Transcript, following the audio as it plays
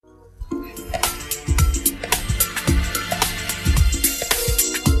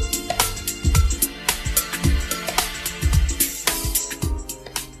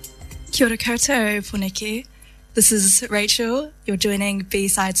Kia ora koutou, Poneki. This is Rachel. You're joining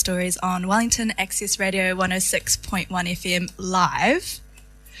B-Side Stories on Wellington Access Radio 106.1 FM live.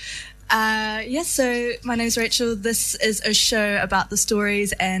 So my name is Rachel. This is a show about the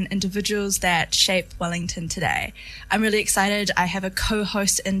stories and individuals that shape Wellington today. I'm really excited. I have a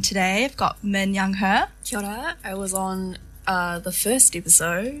co-host in today. I've got Min Young-Her. Kia ora. I was on the first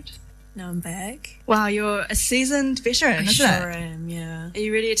episode. Now I'm back. Wow, you're a seasoned veteran, isn't it? I sure am, yeah. Are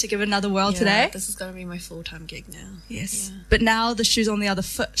you ready to give it another whirl today? This is going to be my full-time gig now. Yes. Yeah. But now the shoe's on the other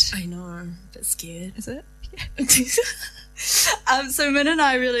foot. I know. I'm a bit scared. Is it? Yeah. So Min and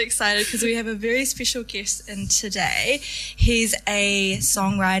I are really excited because we have a very special guest in today. He's a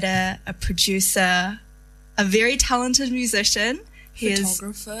songwriter, a producer, a very talented musician.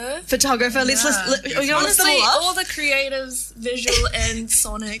 Photographer. Honestly, all the creatives, visual and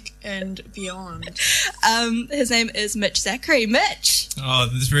sonic and beyond. His name is Mitch Zachary. Mitch! Oh,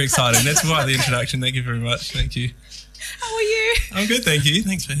 this is very exciting. That's why the introduction. Thank you very much. Thank you. How are you? I'm good, thank you.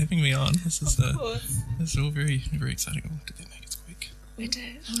 Thanks for having me on. This is all very, very exciting. Oh, did that make it squeak? We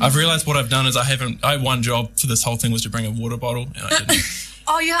did. I've realised what I've done is I had one job for this whole thing was to bring a water bottle, and I didn't.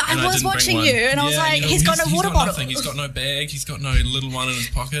 Oh yeah, I was watching you, and I was like, he's got no water bottle. Nothing. He's got no bag. He's got no little one in his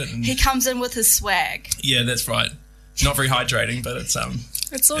pocket. And he comes in with his swag. Yeah, that's right. Not very hydrating, but it's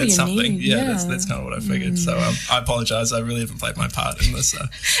all you something. Need. Yeah, that's kind of what I figured. So I apologise. I really haven't played my part in this.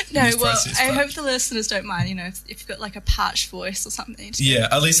 Process, I hope the listeners don't mind. You know, if you've got like a parched voice or something. Yeah,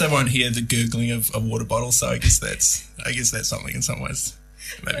 at least they won't hear the gurgling of a water bottle. So I guess that's something in some ways.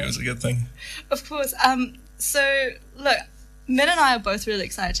 Maybe it was a good thing. Of course. So look. Min and I are both really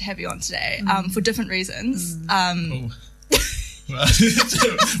excited to have you on today for different reasons. One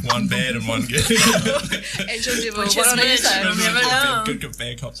bad and one good. Angel Devil, what on your side? Good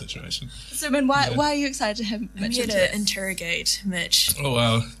bad cop situation. So, Min, why are you excited to have Mitch? I'm here to interrogate Mitch. Oh,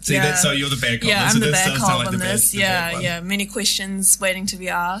 wow. See, so you're the bad cop. Yeah, so I'm the bad cop like on this. Yeah. Many questions waiting to be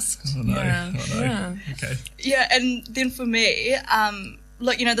asked. Oh, no. Yeah. Oh, no. Yeah. Okay. Yeah, and then for me,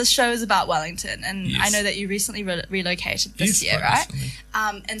 look, you know, this show is about Wellington, and yes. I know that you recently relocated this year, right?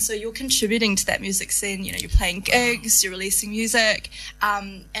 And so you're contributing to that music scene. You know, you're playing gigs, you're releasing music,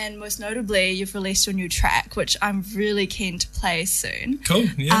 and most notably, you've released your new track, which I'm really keen to play soon. Cool,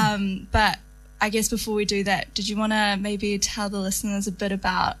 yeah. But I guess before we do that, did you want to maybe tell the listeners a bit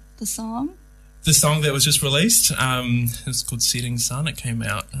about the song? The song that was just released, it's called Setting Sun. It came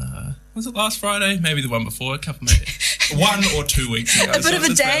out, was it last Friday? Maybe the one before, 1 or 2 weeks ago. A bit of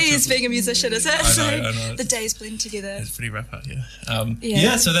a daze being a musician, is it? I know. The days blend together. It's pretty rough out here.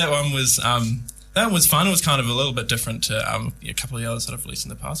 So that one was fun. It was kind of a little bit different to a couple of the others that I've released in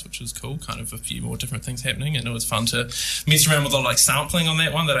the past, which was cool. Kind of a few more different things happening, and it was fun to mess around with a lot of like sampling on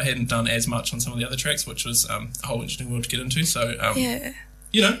that one that I hadn't done as much on some of the other tracks, which was a whole interesting world to get into. So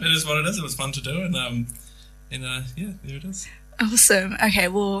you know, it is what it is. It was fun to do, and there it is. Awesome. Okay,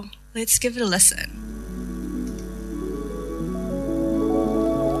 well, let's give it a listen.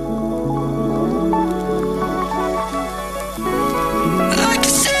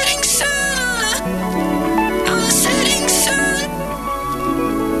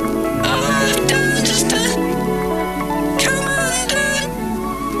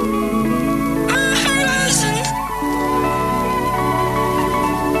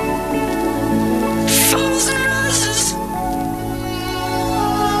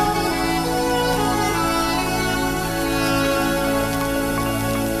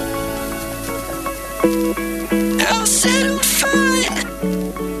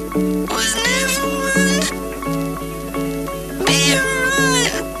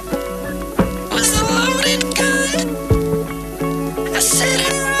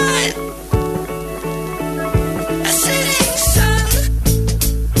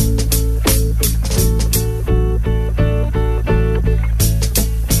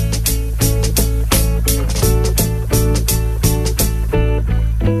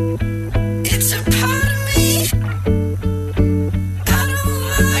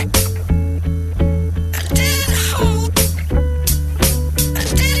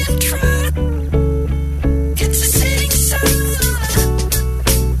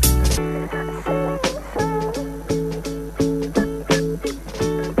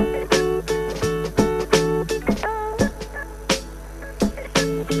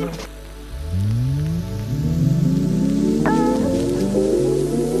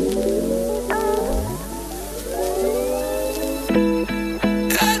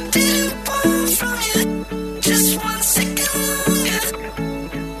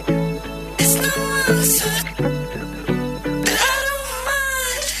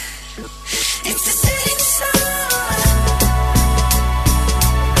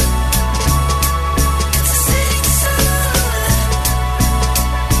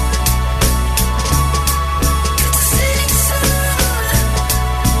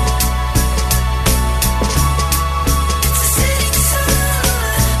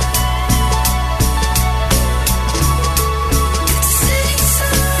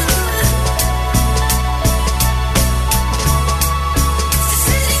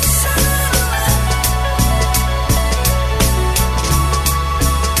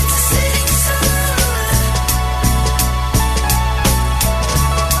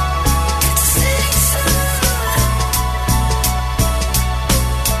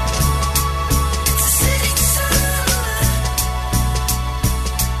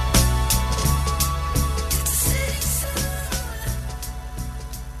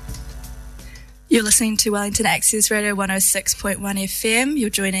 You're listening to Wellington Access Radio 106.1 FM. You're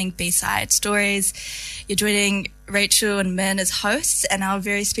joining B-Side Stories. You're joining Rachel and Min as hosts and our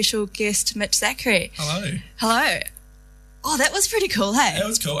very special guest, Mitch Zachary. Hello. Hello. Oh, that was pretty cool, hey? That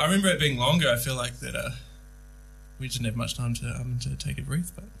was cool. I remember it being longer. I feel like that we didn't have much time to take a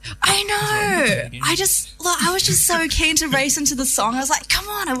breath. But I know. I was just so keen to race into the song. I was like, come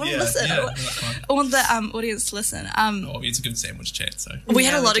on, I want to listen. Yeah, I want the audience to listen. It's a good sandwich chat. So we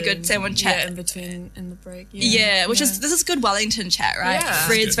had a lot of good sandwich chat in between in the break. This is good Wellington chat, right? Yeah.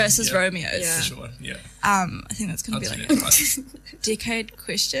 Freds versus Romeos. Yeah. For sure. Yeah. I think that's going to be like a decade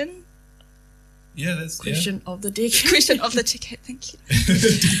question. Yeah, that's question of the decade. Question of the decade. Thank you.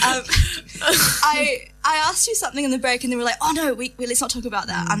 I asked you something in the break, and then we're like, "Oh no, we let's not talk about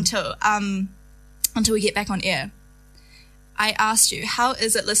that until we get back on air." I asked you, "How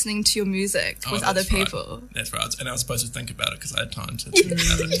is it listening to your music with other people?" Right. That's right, and I was supposed to think about it because I had time to think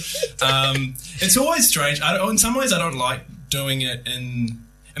about it. It's always strange. In some ways, I don't like doing it in.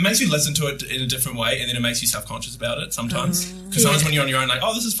 It makes you listen to it in a different way, and then it makes you self-conscious about it sometimes. Because sometimes when you're on your own, like,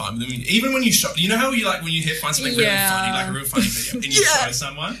 oh, this is fun. But then even when you shop, you know how you like when you find something really funny, like a real funny video, and you show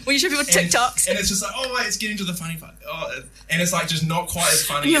someone. When you show people TikToks. And it's just like, oh, wait, it's getting to the funny part. Oh, and it's like just not quite as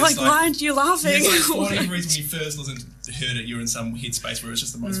funny. You're like, why aren't you laughing? It's like, for whatever reason, when you first heard it, you're in some headspace where it's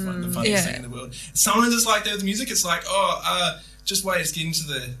just the most fun, the funniest thing in the world. Sometimes it's like that with music. It's like, just wait, it's getting to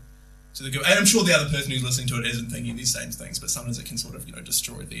the good. And I'm sure the other person who's listening to it isn't thinking these same things, but sometimes it can sort of,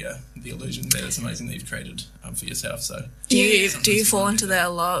 destroy the illusion that it's amazing that you've created for yourself. So do you fall into that a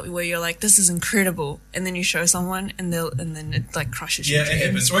lot where you're like, this is incredible, and then you show someone and then it like crushes you? Yeah, it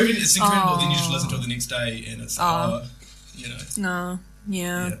happens. Or even it's incredible, then you just listen to it the next day and it's No.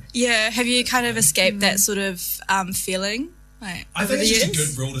 Yeah. Yeah. Have you kind of escaped that sort of feeling? Like, I think it's just a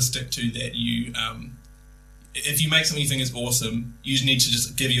good rule to stick to that you if you make something you think is awesome, you need to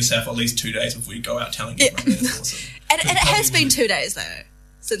just give yourself at least 2 days before you go out telling everyone that it's awesome. and it has been 2 days, though,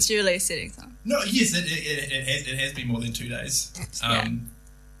 since you released Setting Sun. No, yes, it has been more than 2 days.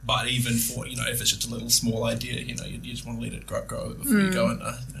 But even for, if it's just a little small idea, you just want to let it grow before you go and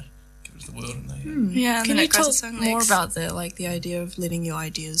give it to the world. And Can you talk more about that, like the idea of letting your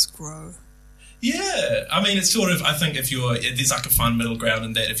ideas grow? Yeah, I mean, it's sort of, I think there's like a fun middle ground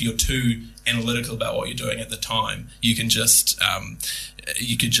in that if you're too analytical about what you're doing at the time, you can just,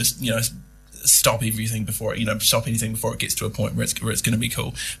 stop everything before stop anything before it gets to a point where it's going to be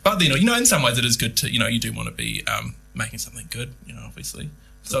cool. But, in some ways it is good to, you do want to be making something good, obviously.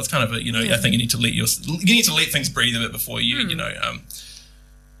 So it's kind of I think you need to let things breathe a bit before you, cut them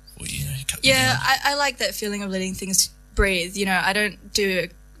down. I like that feeling of letting things breathe. I don't do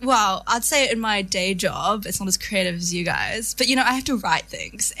well, I'd say in my day job, it's not as creative as you guys, but I have to write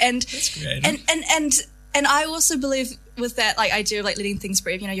things, and that's creative. And I also believe with that, like I do, like letting things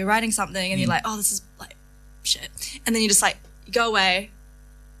breathe. You're writing something, and you're like, oh, this is like shit, and then you just like you go away,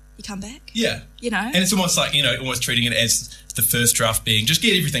 you come back, and it's almost like almost treating it as the first draft being just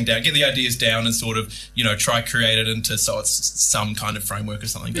get everything down, get the ideas down, and sort of try create it into so it's some kind of framework or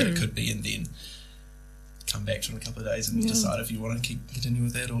something that it could be, and then come back to in a couple of days and decide if you want to continue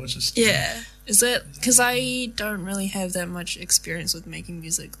with that or just Is it because I don't really have that much experience with making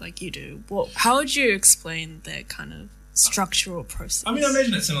music like you do? Well, how would you explain that kind of structural process? I mean, I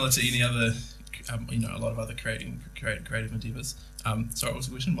imagine it's similar to any other a lot of other creative endeavors. Sorry, what was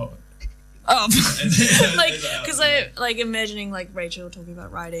the question? Because I like imagining like Rachel talking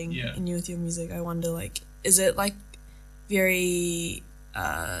about writing and you with your music. I wonder, like, is it like very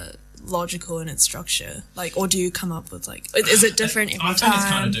logical in its structure, like, or do you come up with like, is it different every time? I think it's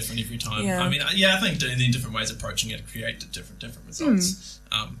kind of different every time. I mean, I think doing the different ways of approaching it create different results.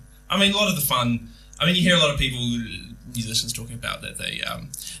 I mean, a lot of the fun. I mean, you hear a lot of musicians talking about that they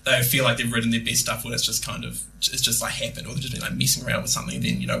feel like they've written their best stuff when it's just like happened, or they've just been like messing around with something, and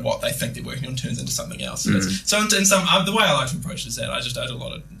then what they think they're working on turns into something else. So the way I like to approach it is that I spend a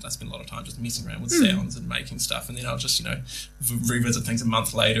lot of time just messing around with sounds and making stuff, and then I'll just revisit things a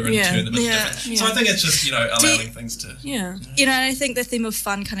month later and turn them into different. So I think it's just allowing things to and I think the theme of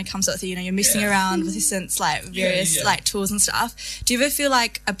fun kind of comes up with you're messing around with your synths, like various like tools and stuff. Do you ever feel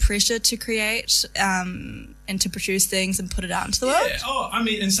like a pressure to create and to produce things and put it out into the world? Oh, I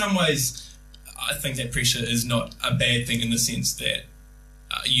mean, in some ways, I think that pressure is not a bad thing in the sense that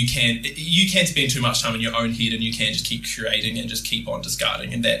you can spend too much time in your own head and you can just keep creating and just keep on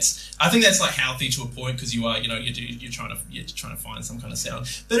discarding, and I think that's like healthy to a point because you are you're trying to find some kind of sound.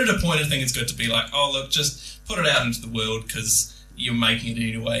 But at a point, I think it's good to be like, oh look, just put it out into the world because you're making it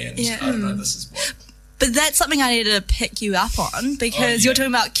anyway, and I don't know, this is what. But that's something I need to pick you up on because you're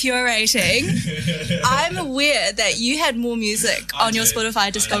talking about curating. I'm aware that you had more music on your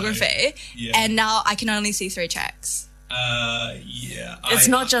Spotify discography, and now I can only see 3 tracks. It's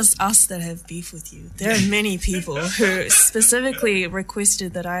not just us that have beef with you. There are many people who specifically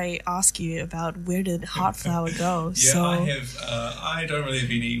requested that I ask you about where did Heartflower go. Yeah, so I have. I don't really have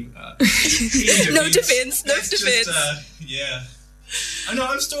any. No defense. Yeah. I know.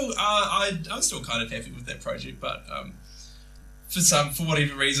 I'm still. I'm still kind of happy with that project, but for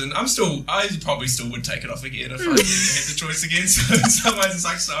whatever reason, I probably still would take it off again if I had the choice again. So in some ways, it's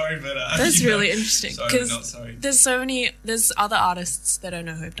like sorry, but that's really interesting because there's other artists that I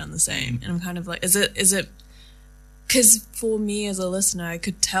know who have done the same, and I'm kind of like, is it? Because for me as a listener, I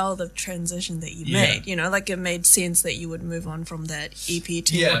could tell the transition that you made. You know, like it made sense that you would move on from that EP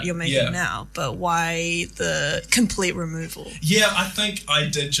to what you're making now. But why the complete removal? Yeah, I think I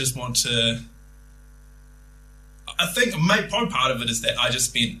did just want to. I think probably part of it is that I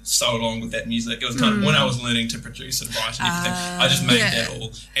just spent so long with that music. It was kind of when I was learning to produce and write and everything. I just made that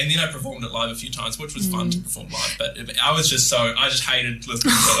all, and then I performed it live a few times, which was fun to perform live. But I just hated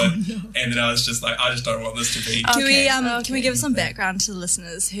listening to it, and then I was just like, I just don't want this to be. Can we give some background to the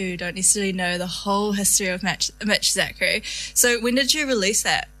listeners who don't necessarily know the whole history of Mitch Zachary? So when did you release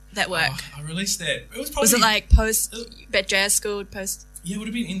that work? I released that. It was probably. Was it like post at jazz school? Post? Yeah, it would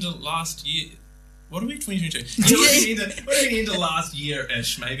have been end of last year. What are we, 2022? It would have been end of last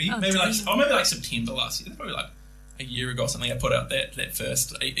year-ish, maybe. Maybe like September last year. Probably like a year ago or something. I put out that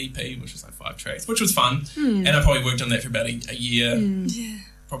first EP, which was like 5 tracks, which was fun. And I probably worked on that for about a year.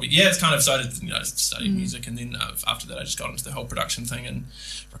 Probably, it's kind of started, studying music, and then after that I just got into the whole production thing and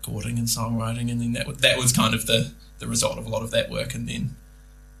recording and songwriting, and then that was kind of the result of a lot of that work, and then,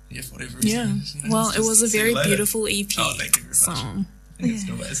 for whatever reason. Yeah, well, it was a very beautiful EP. Oh, thank you very much.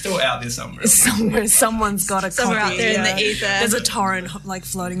 It's still out there somewhere. Someone's got a somewhere copy. Out there in the ether. There's a torrent like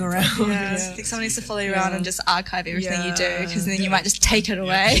floating around. I think someone needs to follow you around and just archive everything you do, because then you might just take it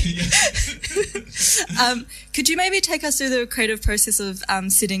away. Could you maybe take us through the creative process of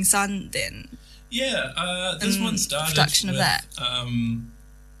Setting Sun then? Yeah, this one started production of that.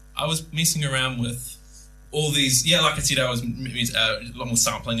 I was messing around with all these, like I said, I was a lot more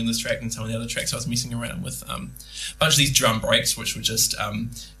sampling in this track than some of the other tracks. I was messing around with a bunch of these drum breaks, which were just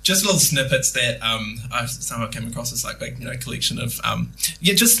little snippets that I somehow came across this like big collection of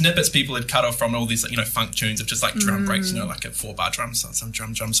just snippets people had cut off from all these funk tunes of just like drum breaks, like a 4-bar drum, some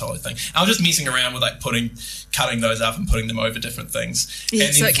drum solo thing. I was just messing around with like cutting those up and putting them over different things. Yeah,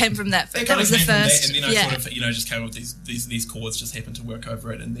 and so it came from that. That was the first. And then I sort of just came with these chords, just happened to work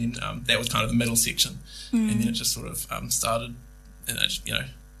over it, and then that was kind of the middle section. And then it just sort of started, and I just,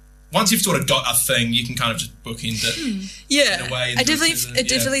 once you've sort of got a thing, you can kind of just bookend it in a way. It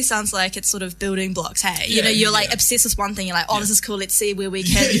definitely sounds like it's sort of building blocks, hey? You're like obsessed with one thing, you're like, this is cool, let's see where we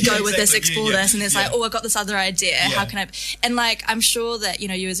can go with this, explore this, and it's like, I got this other idea, how can I... And like, I'm sure that,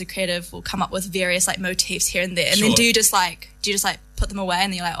 you as a creative will come up with various like motifs here and there, and then do you just put them away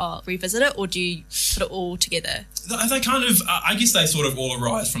and then you're like, revisit it, or do you put it all together? They kind of, I guess they sort of all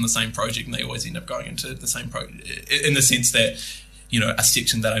arise from the same project, and they always end up going into the same project, in the sense that, a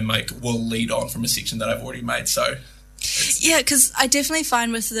section that I make will lead on from a section that I've already made. So, because I definitely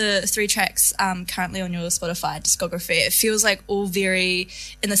find with the 3 tracks currently on your Spotify discography, it feels like all very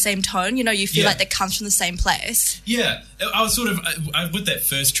in the same tone. You feel like they come from the same place. Yeah, I was sort of with that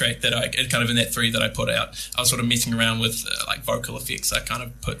first track that I kind of in that 3 that I put out, I was sort of messing around with like vocal effects. I kind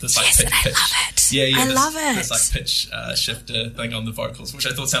of put this like pitch. I love it. Yeah, I love it. This like pitch shifter thing on the vocals, which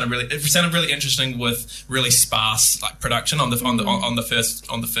I thought sounded really interesting with really sparse like production on the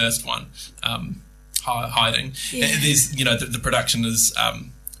first one. Hiding. There's the production is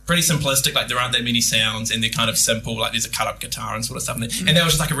pretty simplistic, like there aren't that many sounds, and they're kind of simple, like there's a cut up guitar and sort of stuff, and that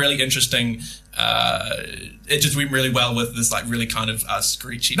was just like a really interesting it just went really well with this like really kind of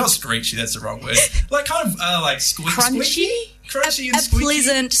screechy, not screechy, that's the wrong word, like kind of like crunchy and squeaky.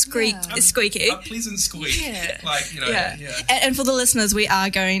 Pleasant squeaky. A pleasant squeak. Like, And for the listeners, we are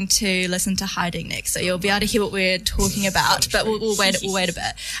going to listen to Hiding next, so you'll be able to hear what we're talking about, but we'll wait a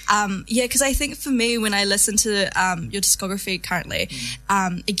bit. Because I think for me, when I listen to your discography currently,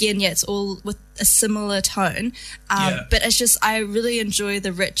 again, it's all with a similar tone, but it's just, I really enjoy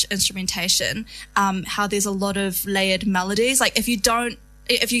the rich instrumentation, how there's a lot of layered melodies. Like if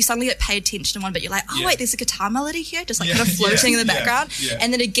you suddenly get paid attention to one, but you're like, wait, there's a guitar melody here, just like kind of floating in the background,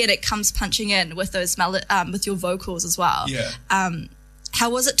 and then again it comes punching in with those with your vocals as well. how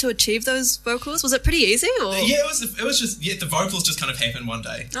was it to achieve those vocals? Was it pretty easy? Or? Yeah, it was just the vocals just kind of happened one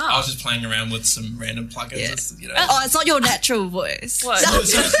day. Oh. I was just playing around with some random plugins. Yeah. It's not your natural voice. What? No,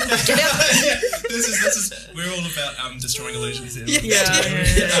 this is we're all about destroying illusions here.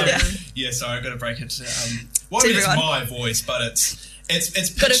 Yeah. Sorry, I've got to break it. It's my voice, but it's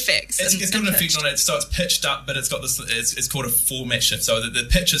got effects. It's got an effect on it, so it's pitched up, but it's got this. It's called a format shift, so the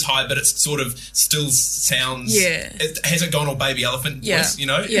pitch is high, but it's sort of still sounds. Yeah. It hasn't gone all baby elephant voice, you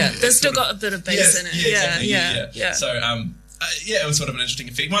know. Yeah, there's still got a bit of bass in it. Yeah. So it was sort of an interesting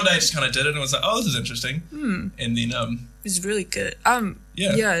effect. One day I just kind of did it and was like, oh, this is interesting. And then it was really good. And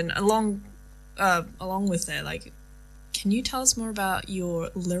along with that, like, can you tell us more about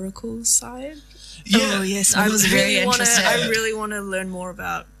your lyrical side? Yeah. Oh yes, I was very interested. I really want to learn more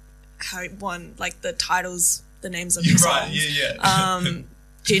about how the titles, the names of the songs. Right. Yeah.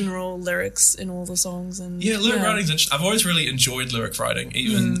 General lyrics in all the songs and lyric writing's interesting. I've always really enjoyed lyric writing,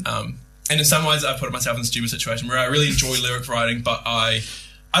 even and in some ways I put myself in a stupid situation where I really enjoy lyric writing, but I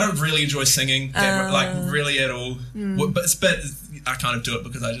don't really enjoy singing really at all. But I kind of do it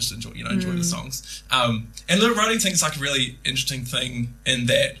because I just enjoy the songs. And lyric writing is like a really interesting thing in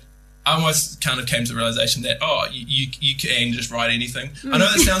that I almost kind of came to the realization that you can just write anything. I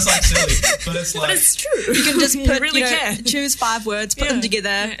know that sounds like silly, but it's like, but it's true. You can just choose 5 words, put them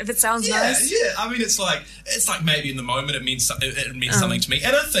together. If it sounds nice. Yeah. I mean, it's like maybe in the moment it means something to me,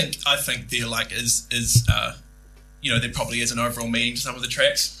 and I think there is there probably is an overall meaning to some of the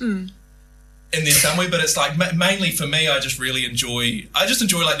tracks. In there some way, but it's like mainly for me, I just enjoy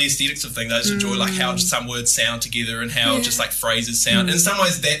like the aesthetics of things. I just enjoy like how some words sound together and how just like phrases sound. In some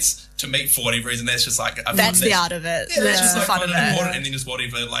ways, that's to me for whatever reason. That's just like that's the art of it. Yeah, that's just the fun of it. And then just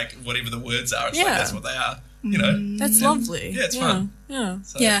whatever the words are, it's like that's what they are. You know, that's lovely. Yeah, it's fun. Yeah,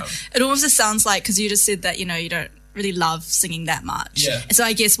 so, it almost just sounds like because you just said that you don't really love singing that much. Yeah. So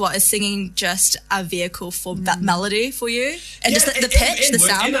I guess is singing just a vehicle for that melody for you? And just the pitch, the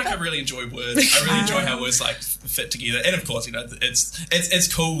sound. And I really enjoy words. I really enjoy how words like fit together. And of course,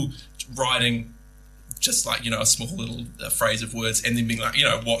 it's cool writing just like, a small little phrase of words and then being like,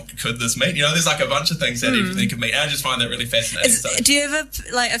 what could this mean? There's like a bunch of things that everything could mean. And I just find that really fascinating. Do you have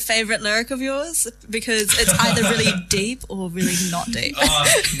a favourite lyric of yours? Because it's either really deep or really not deep.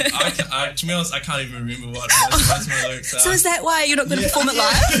 To be honest, I can't even remember what most of my lyrics are. So is that why you're not going to perform it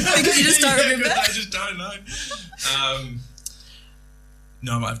live? Because you just don't remember? I just don't know.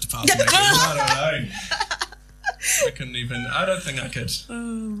 No, I might have to pass it. I don't know. I don't think I could.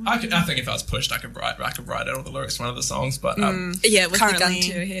 I think if I was pushed, I could write out all the lyrics to one of the songs. But with the gun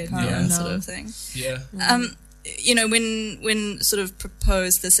to your head, sort of thing. Yeah. When sort of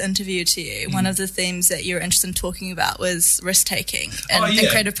proposed this interview to you, one of the themes that you were interested in talking about was risk taking and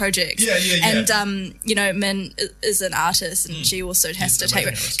creative projects. Yeah. And Min is an artist, and she also has to take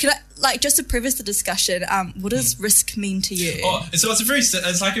risk. Could I, just to preface the discussion, what does risk mean to you? So it's a very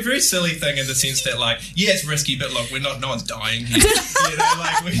silly thing in the sense that it's risky, but look, no one's dying here.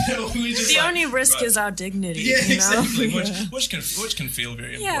 We just the only risk is our dignity. Yeah, exactly. Which can feel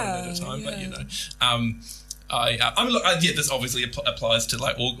very important at a time, but this obviously applies to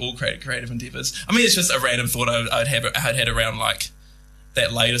all creative endeavors. I mean, it's just a random thought I'd had around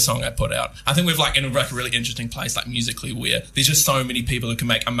that later song I put out. I think we're in a really interesting place musically where there's just so many people who can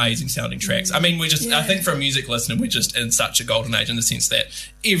make amazing sounding tracks. I mean, I think for a music listener, we're just in such a golden age in the sense that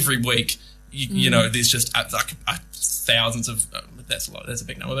every week, there's just thousands of. That's a lot. That's a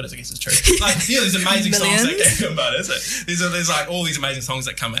big number, but I guess it's true. There's amazing songs that come out, is it? There's all these amazing songs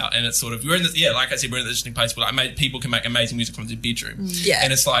that come out, and it's sort of we're in this. Yeah, like I said, we're in this interesting place where people can make amazing music from their bedroom. Yeah,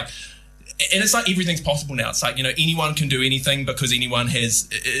 and it's like everything's possible now. It's like anyone can do anything because anyone has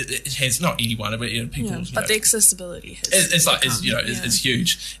not anyone, but people. But the accessibility is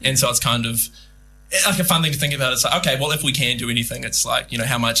huge, and so it's kind of. It's a fun thing to think about. It's like, okay, well, if we can do anything, it's like,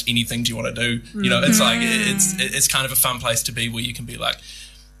 how much anything do you want to do? It's like, it's kind of a fun place to be where you can be like,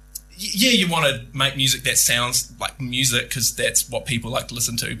 you want to make music that sounds like music because that's what people like to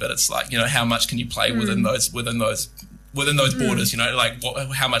listen to. But it's like, how much can you play within those borders?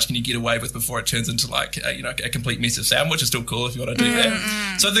 How much can you get away with before it turns into a complete mess of sound, which is still cool if you want to do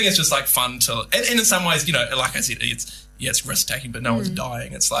that. So I think it's just fun to, and in some ways, like I said, it's risk taking, but no one's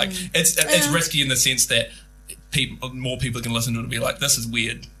dying. It's like it's risky in the sense that more people can listen to it and be like, this is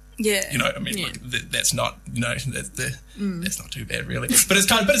weird. Yeah. That's not that's not too bad really. But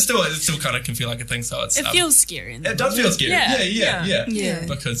it's still kind of can feel like a thing. So it feels scary. It does feel scary. Yeah.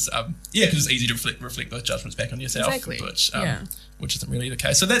 Because it's easy to reflect those judgments back on yourself, which isn't really the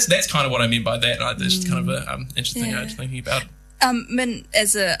case. So that's kind of what I mean by that. That's just kind of an interesting thing I was thinking about. Min,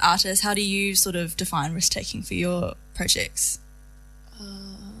 as an artist, how do you sort of define risk taking for your projects?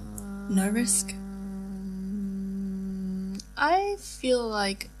 No risk? I feel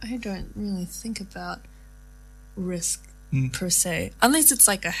like I don't really think about risk per se, unless it's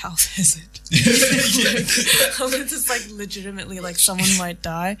like a health hazard. Unless it's like legitimately like someone might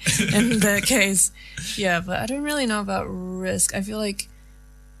die. In that case, yeah, but I don't really know about risk. I feel like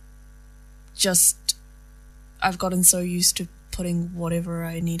just I've gotten so used to putting whatever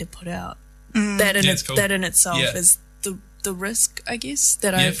I need to put out that in itself is the risk, I guess,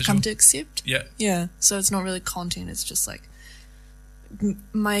 that I've come to accept. Yeah. So it's not really content. It's just like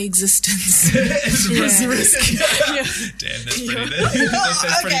my existence is risk. Yeah. Damn, that's pretty.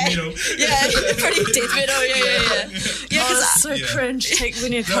 That's pretty metal. Yeah, pretty death metal. Yeah. Because so cringe. We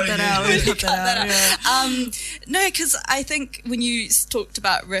need to cut that out. We need to cut that out. No, because I think when you talked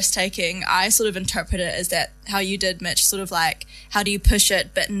about risk taking, I sort of interpret it as that how you did, Mitch. Sort of like how do you push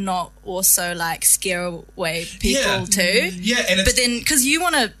it, but not also like scare away people too. Yeah, and but then because you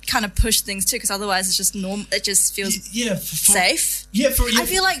want to kind of push things too, because otherwise it's just normal. It just feels safe. I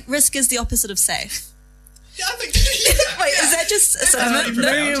feel like risk is the opposite of safe. Yeah, I think. Wait, is that just a sentiment?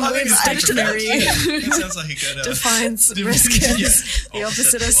 It's dictionary. It sounds like a good defines risk as the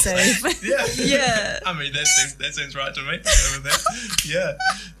opposite of safe. Yeah. I mean, that seems right to me. Over there. Yeah.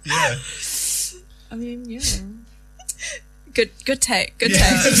 I mean, yeah. Good take. Good take.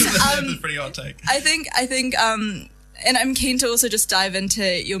 That's a pretty hot take. I think. And I'm keen to also just dive into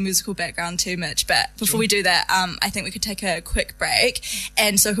your musical background too, Mitch. But before we do that, I think we could take a quick break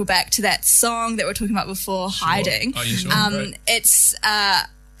and circle back to that song that we were talking about before, Hiding. Oh, sure.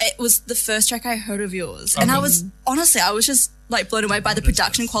 It was the first track I heard of yours. And I was just like blown away by the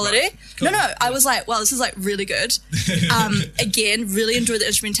production quality. Right. Cool. No, I was like, wow, this is like really good. Again, really enjoyed the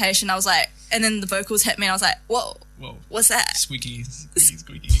instrumentation. I was like, and then the vocals hit me and I was like, whoa. What's that? Squeaky. Pleasant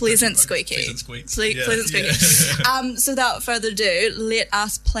squeaky. Pleasant squeak. Pleasant squeaky. So without further ado, let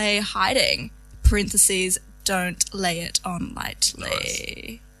us play Hiding. Parentheses, don't lay it on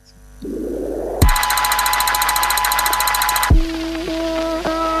lightly.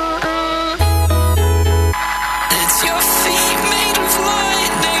 It's your feet made of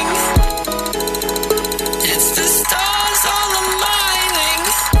lightning. It's the stars all aligning.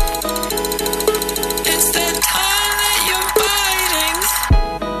 It's the time that you're biting.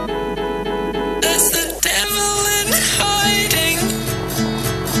 There's the devil in hiding.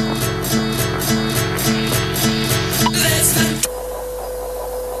 There's the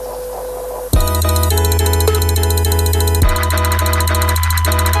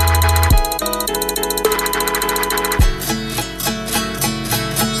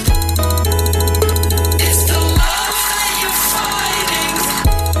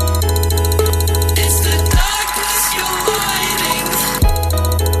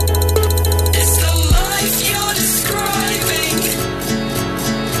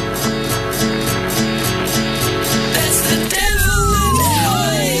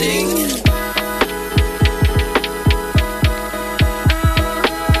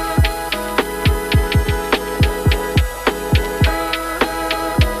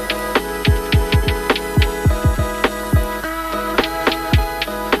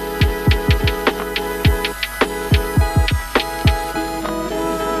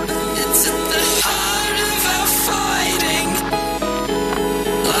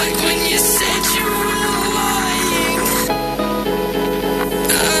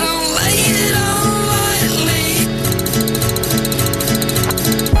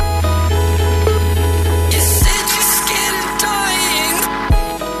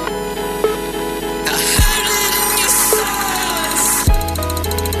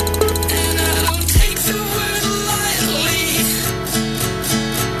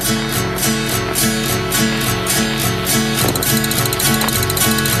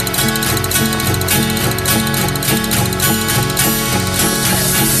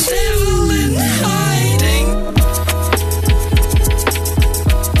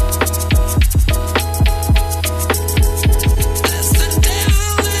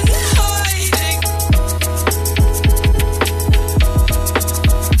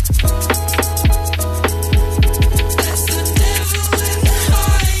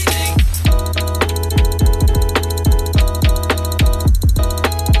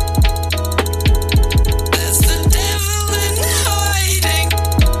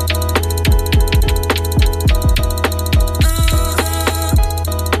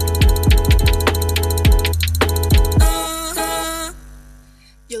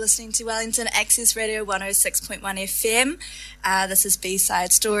Wellington Access Radio 106.1 FM. This is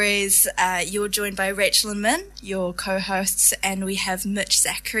B-Side Stories. You're joined by Rachel and Min, your co-hosts, and we have Mitch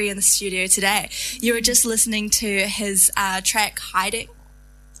Zachary in the studio today. You were just listening to his track Hiding.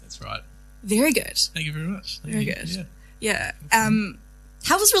 That's right. Very good. Thank you very much. Very good. Yeah.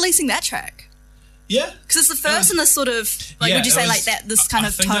 How was releasing that track? Yeah. Because it's the first in this sort of, like, would you say like that, this kind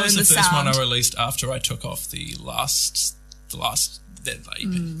of tone, the sound? I think that was the first one I released after I took off the last EP.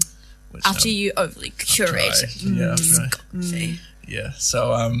 After you overly curated. Yeah.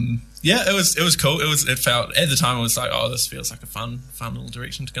 So, it was cool. It felt, at the time it was like, oh, this feels like a fun little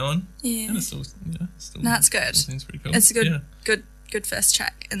direction to go in. Yeah. And it's still no, it's good. It seems pretty cool. It's a good first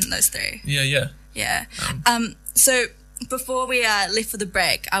track in those three. Yeah. So before we left for the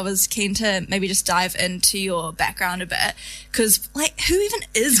break, I was keen to maybe just dive into your background a bit, because like, who even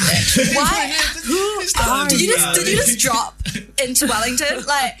is Mitch? Why? Did you just drop into Wellington?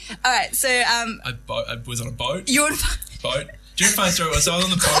 Like, all right, so I was on a boat. You're on a boat. Do you know funny story? So I was on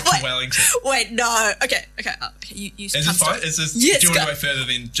the boat from Wellington. Wait, no. Okay. You is this fine? Is this? Yes, do you want to go further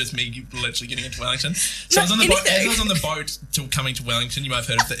than just me literally getting into Wellington? So I was on the boat. As I was on the boat coming to Wellington, you might have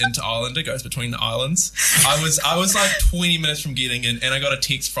heard of the Inter Islander, goes between the islands. I was like 20 minutes from getting in, and I got a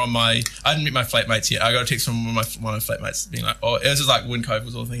text from I hadn't met my flatmates yet. I got a text from one of my flatmates being like, oh, it was just like when COVID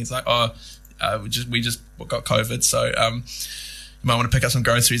was all the thing. He's like, oh, we just got COVID, so you might want to pick up some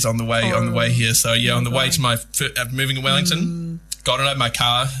groceries on the way here. So on the way to my moving to Wellington, got out of my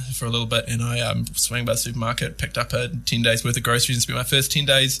car for a little bit, and I swung by the supermarket, picked up 10 days worth of groceries, and spent my first 10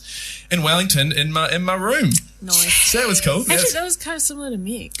 days in Wellington in my room. Nice. So that was cool. Actually, that was kind of similar to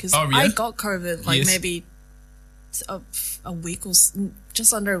me, because I got COVID maybe a week or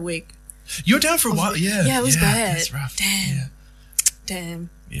just under a week. You were down for a while, yeah. Yeah, it was bad. That's rough. Damn.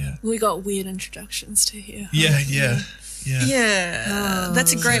 Yeah. We got weird introductions to here. Yeah.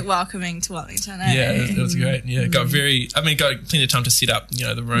 That's a great welcoming to Wellington. Yeah, it was great. Yeah, got plenty of time to set up,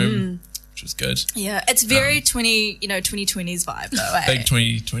 the room, which was good. Yeah, it's very 2020s vibe though. Big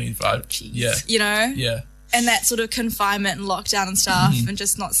 2020 vibe. Jeez. Yeah. Yeah. And that sort of confinement and lockdown and stuff, and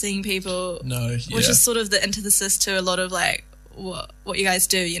just not seeing people. Which is sort of the antithesis to a lot of like what you guys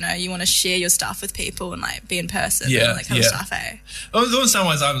do. You want to share your stuff with people and like be in person and that kind of stuff. In some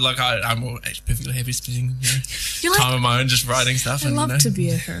ways, I'm perfectly happy spending time on my own, just writing stuff. I love to be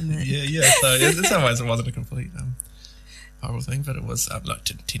a hermit. Yeah. So in some ways, it wasn't a complete horrible thing, but it was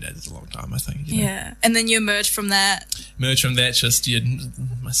 10 days is a long time, I think. Yeah, and then you emerged from that. Just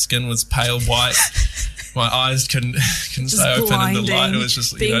my skin was pale white. My eyes couldn't stay open in the light. It was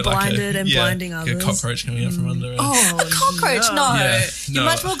just being blinded and blinding others. Like a cockroach coming out from under. A cockroach? No. Yeah, You're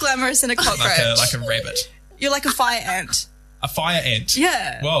much more glamorous than a cockroach. like a rabbit. You're like a fire ant. A fire ant?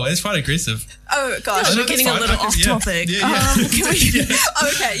 Yeah. Wow, it's quite aggressive. Oh gosh, we're getting a little off topic.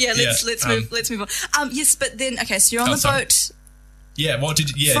 Let's move on. Yes, but then so you're on the boat. Yeah, what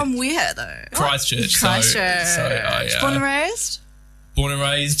did you? From where though? Christchurch. Born and raised? Born and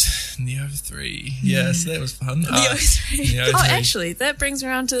raised in the O3. Yes, that was fun. The O3. Oh, actually, that brings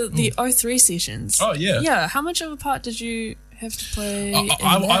around to the O3 sessions. Oh, yeah. Yeah, how much of a part did you have to play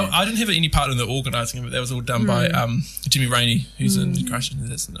I didn't have any part in the organising of it. That was all done by Jimmy Rainey, who's in Christchurch.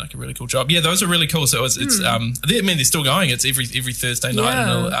 That's like a really cool job. Yeah, those are really cool. So it's they're still going. It's every Thursday night in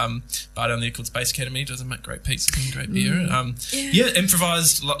a bar down there called Space Academy. Does make great pizza and great beer.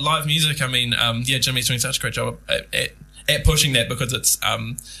 Improvised live music. Jimmy's doing such a great job at pushing that, because it's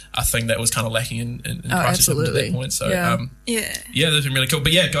a thing that was kind of lacking in Christchurch up to that point. So that's been really cool.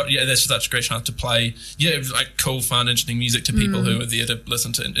 But that's such a great chance to play like cool, fun, interesting music to people who are there to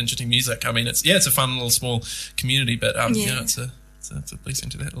listen to interesting music. I mean, it's a fun little small community, but it's a blessing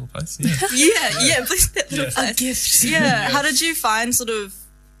to that little place. Blessing that little place. A gift. Yeah. How did you find sort of,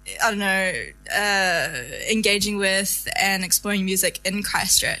 I don't know, engaging with and exploring music in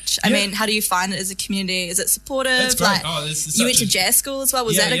Christchurch? I mean, how do you find it as a community? Is it supportive? It's great. You went to jazz school as well.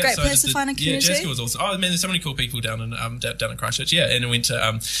 Was that a great place to find a community? Yeah, jazz school was awesome. Oh, man, there's so many cool people down in Christchurch. Yeah, and I went to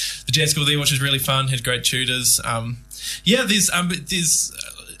the jazz school there, which was really fun. Had great tutors. There's I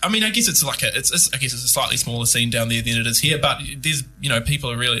guess it's like it's a slightly smaller scene down there than it is here, but there's the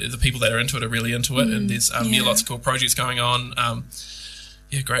people that are into it are really into it, and there's lots of cool projects going on.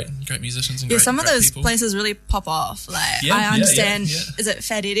 Great musicians and great some of those people. Places really pop off. Like I understand, is it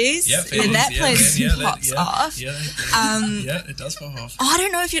Fat Eddie's? Yeah, Fat Eddie's, that place pops off. It does pop off. I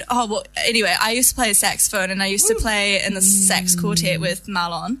don't know if you. Oh well. Anyway, I used to play saxophone, and I used to play in the sax quartet with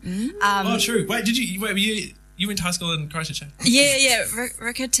Marlon. True. Wait, did you? Wait, you went to high school in Christchurch? Yeah.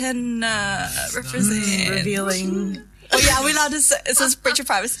 Rickerton represent. Revealing. Oh yeah, are we allowed to say, is this breach of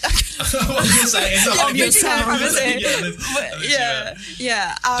privacy? What you're saying is not breach of privacy.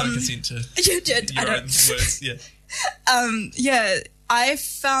 Yeah. Don't consent to your own words. Yeah. I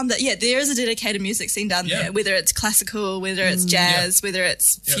found that there is a dedicated music scene down there, whether it's classical, whether it's jazz, whether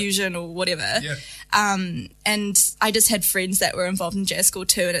it's fusion or whatever. Yeah. And I just had friends that were involved in jazz school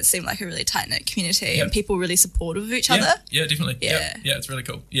too, and it seemed like a really tight knit community and people really supportive of each other. Yeah, definitely. Yeah, it's really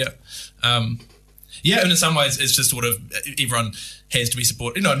cool. Yeah. And in some ways it's just sort of everyone has to be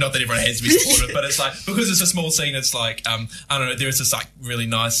supportive. No, not that everyone has to be supportive, but it's like, because it's a small scene, it's like, I don't know, there is this like really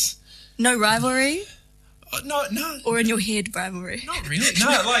nice... No rivalry? No. Or in your head rivalry? Not really. No,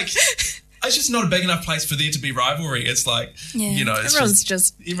 like, it's just not a big enough place for there to be rivalry. It's like, you know, it's everyone's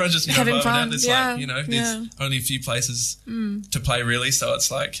just having fun. There's like, you know, there's only a few places to play really, so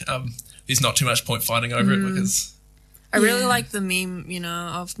it's like there's not too much point fighting over it because... I really like the meme, you know,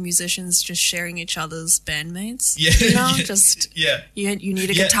 of musicians just sharing each other's bandmates. Yeah. You know, just you need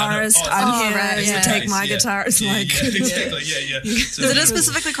a guitarist. I'm here to take my guitar. It's like exactly. Is it a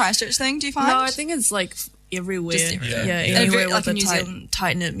specifically Christchurch thing? Do you find? No, I think it's like everywhere. Just everywhere. Anywhere like with a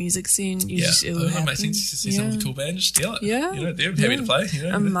tight knit music scene, you just it will happen. It makes sense to see someone with a cool band, just steal it. Yeah, you know, they're happy to play.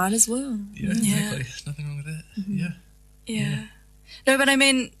 You know, might as well. Yeah, exactly. Nothing wrong with that. Yeah. No, but I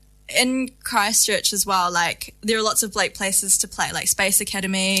mean, in Christchurch as well, like there are lots of like places to play, like Space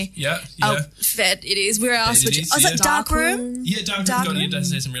Academy. Oh, Fed it is. Where else? Is it Dark Room? Yeah, Dark Room.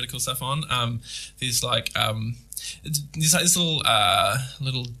 Does have some really cool stuff on. There's like there's like this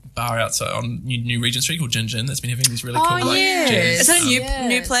little bar outside on New Regent Street called Gin Gin that's been having these really cool like jazz. Is it a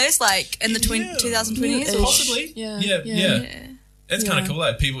new place like in the 2020s? Possibly. Yeah. It's kind of cool,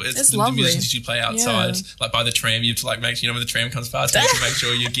 like people. It's the musicians you play outside, like by the tram. You have to like make sure, you know, when the tram comes past, you have to make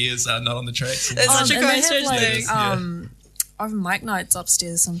sure your gears are not on the tracks. It's such a Christchurch thing. Open mic nights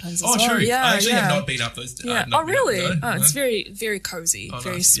upstairs sometimes as well. True. I actually have not been up those. Really? It's very, very cozy,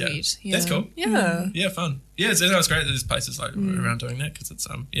 very sweet. Yeah. That's cool. Yeah, fun. Yeah, it's great that there's places like around doing that because it's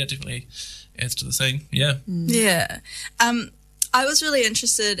definitely adds to the scene. Yeah. I was really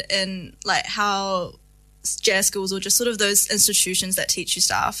interested in like how jazz schools or just sort of those institutions that teach you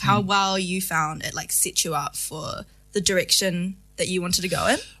stuff, how well you found it like set you up for the direction that you wanted to go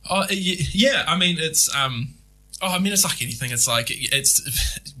in. I mean it's it's like anything. It's like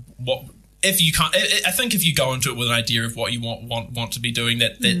it's what if you can't. I think if you go into it with an idea of what you want to be doing,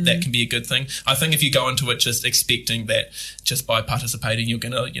 that can be a good thing. I think if you go into it just expecting that just by participating you're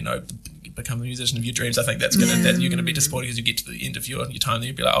gonna become the musician of your dreams, I think that's that you're gonna be disappointed because you get to the end of your time and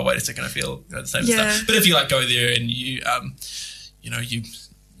you'll be like, oh wait a second, I feel the same stuff. But if you like go there and you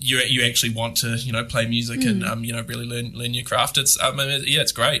you actually want to play music and really learn your craft, it's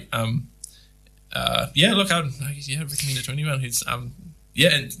it's great. Look, I recommend it to anyone who's and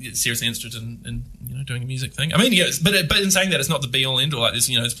seriously interested in doing a music thing. I mean, but in saying that, it's not the be all end all. Like there's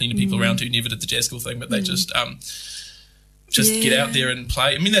plenty of people around who never did the jazz school thing, but they just get out there and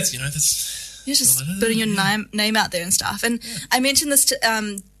play. I mean, that's you're just putting your name out there and stuff. And I mentioned this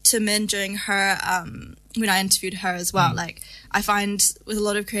to Min during her when I interviewed her as well. Like I find with a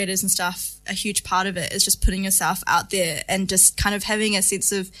lot of creators and stuff, a huge part of it is just putting yourself out there and just kind of having a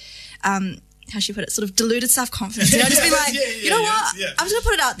sense of how she put it, sort of deluded self-confidence. Just be like, you know what? I'm just gonna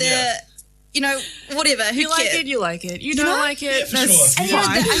put it out there. Whatever. Who you cares? Like it, you like it. You don't like it, that's fine.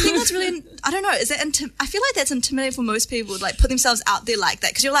 I think that's really, I don't know, is that I feel like that's intimidating for most people, like put themselves out there like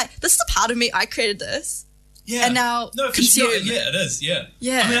that, because you're like, this is a part of me, I created this. Yeah. And now consume. It is, yeah.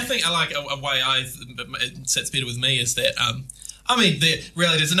 I mean, I think I like a way it sits better with me is that, the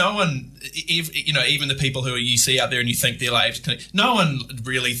reality is no one, even the people who you see out there and you think they're like, no one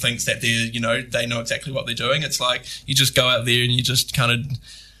really thinks that they know exactly what they're doing. It's like you just go out there and you just kind of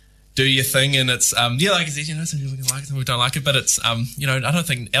do your thing, and it's like I said, some people can like it, some people don't like it, but it's I don't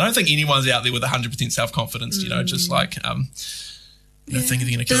think anyone's out there with 100% self-confidence, just like thinking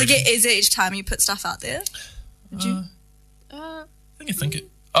they're going to. Does it get easier each time you put stuff out there? Did you? I think it.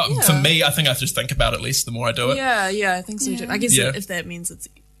 For me, I think I just think about it less the more I do it. Yeah, I think so too. I guess if that means it's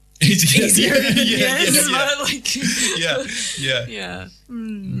easier.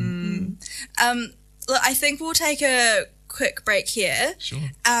 Look, I think we'll take a quick break here. Sure.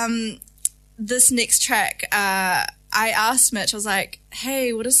 This next track, I asked Mitch, I was like,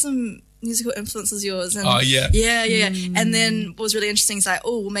 hey, what are some musical influences yours? And and then what was really interesting is like,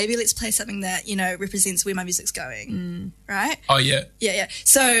 maybe let's play something that represents where my music's going, right? Yeah.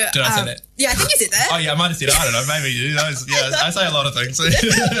 So did I say that? Yeah, I think you said that. I might have said it. I don't know, maybe I say a lot of things.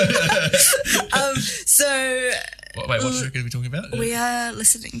 So wait, what track are we talking about? We are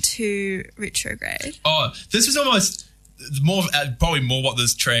listening to Retrograde. This was almost probably more what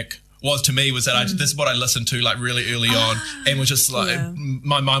this track was to me was that this is what I listened to like really early on, and was just like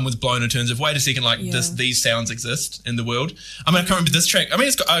my mind was blown in terms of wait a second, like these sounds exist in the world. I mean, I can't remember this track. I mean,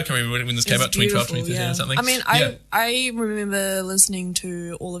 I can't remember when this came out, 2012, 2013 or something. I mean, I remember listening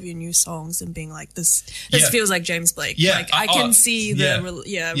to all of your new songs and being like, this feels like James Blake. Yeah, like I can see the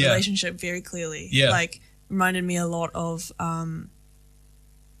relationship very clearly. Yeah, like reminded me a lot of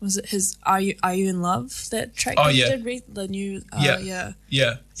was it his Are You in Love, that track that you did read the new so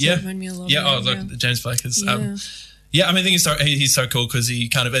reminded me a lot of look, James Blake is I mean, I think he's so cool because he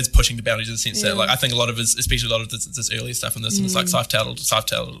kind of is pushing the boundaries in the sense that, like, I think a lot of his, especially a lot of this earlier stuff in this, and it's like self-titled,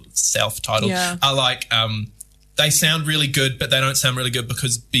 are like, they sound really good, but they don't sound really good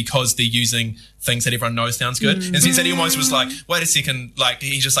because they're using things that everyone knows sounds good. And since that he almost was like, wait a second, like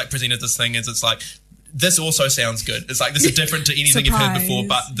he just like presented this thing as it's like, this also sounds good. It's like, this is different to anything you've heard before,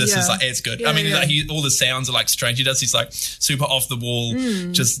 but this is like, it's good. Yeah, I mean, like, all the sounds are like strange. He does these like super off the wall,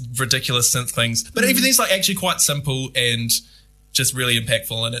 just ridiculous synth things. But everything's like actually quite simple and just really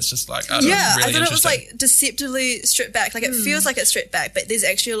impactful. And it's just like, really I thought it was like deceptively stripped back. Like it feels like it's stripped back, but there's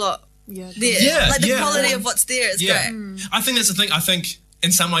actually a lot there. Like the quality of what's there is great. I think that's the thing. I think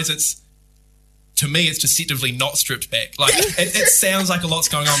in some ways to me, it's deceptively not stripped back. Like it sounds like a lot's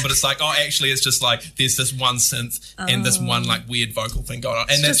going on, but it's like, oh, actually, it's just like there's this one synth and this one like weird vocal thing going on,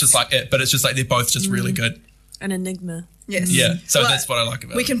 and that's just like it. But it's just like they're both just really good. An enigma. Yes. Yeah. So that's what I like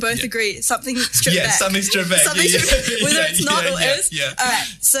about it. We can both agree something stripped back. Yeah, something stripped back. Whether it's not or is. Yeah. All right.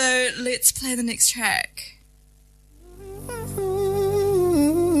 So let's play the next track.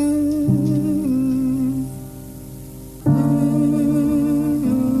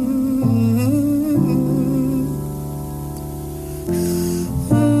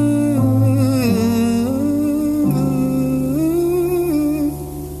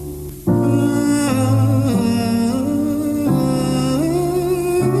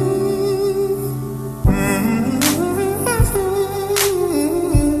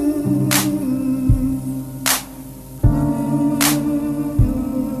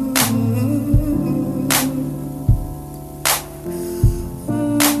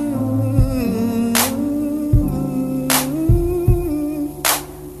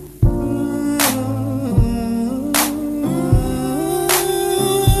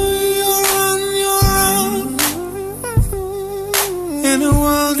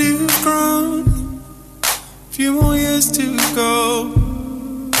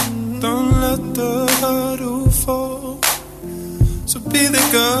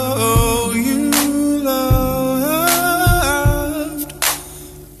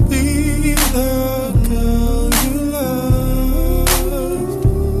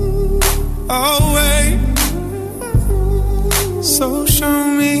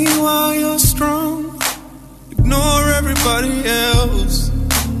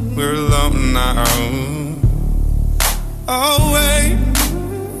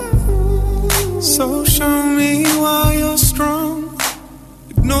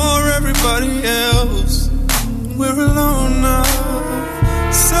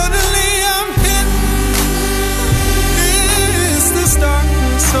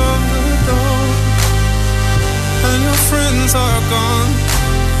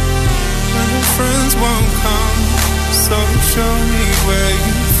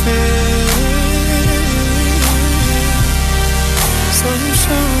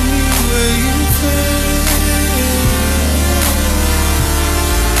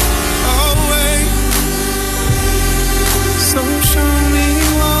 So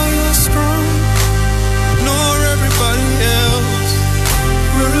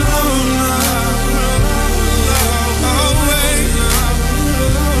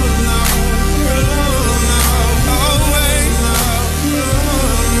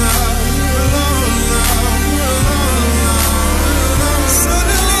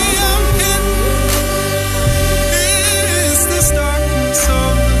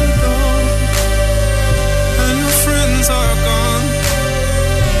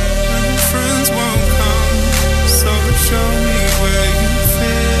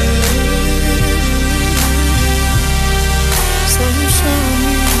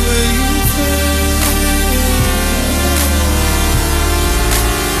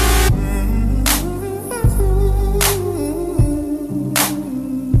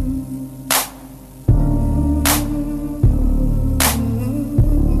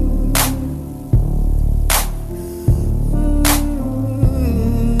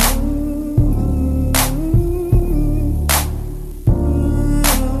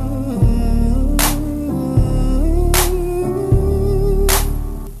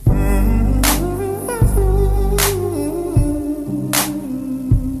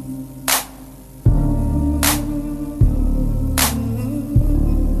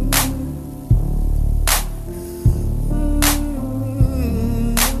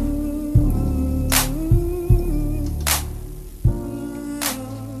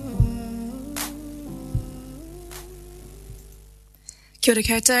Kia ora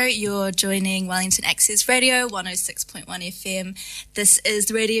koutou, you're joining Wellington Access Radio, 106.1 FM. This is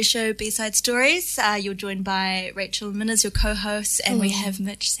the radio show B-Side Stories. You're joined by Rachel Min as your co-host, and we have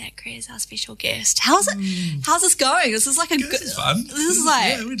Mitch Zachary as our special guest. How's this going? This is like This is fun. This is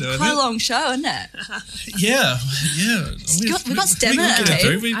like quite a long show, isn't it? Yeah. We've got stamina.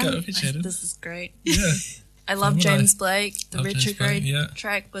 This is great. Yeah. I love James Blake. The retrograde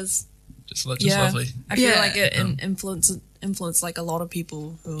track was just lovely. I feel like it influenced like a lot of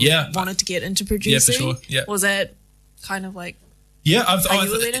people who wanted to get into producing. Yeah, for sure. Yeah. Was that kind of like you were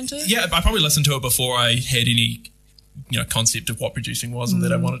led into it? Yeah, I probably listened to it before I had any concept of what producing was and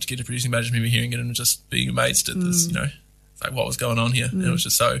that I wanted to get into producing, but I just remember hearing it and just being amazed at this, like what was going on here. And it was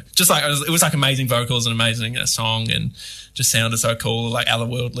it was like amazing vocals and amazing song and just sounded so cool, like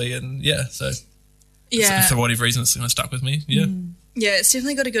otherworldly, and for whatever reason it's kind of stuck with me. Yeah. Yeah, it's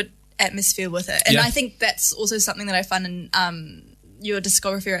definitely got a good atmosphere with it, and I think that's also something that I find in your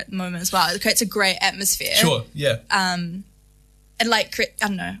discography at the moment as well. It creates a great atmosphere. Sure, yeah. And like, I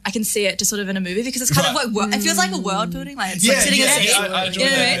don't know, I can see it just sort of in a movie because it's kind of like it feels like a world building, like it's like sitting in a scene. I enjoy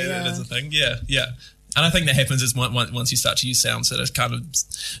that. That is a thing. Yeah. And I think that happens is once you start to use sounds that are kind of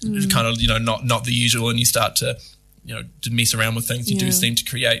not the usual, and you start to to mess around with things. You do seem to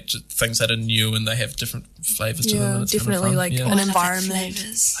create things that are new and they have different flavours to them. And it's definitely kind of fun. like an environment.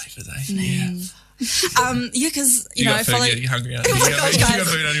 Flavors, yeah. Because I follow. You're hungry, aren't you? Oh my gosh, guys! You got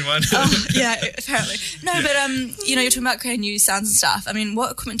food on your mind. Yeah, apparently. No, but you're talking about creating new sounds and stuff. I mean,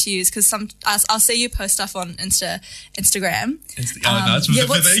 what equipment do you use? Because I'll see you post stuff on Instagram. What's your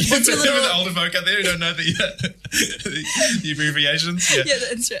little the older folk out there who don't know the abbreviations? Yeah,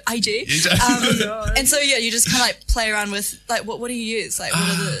 the IG. And so you just kind of like play around with like what do you use? Like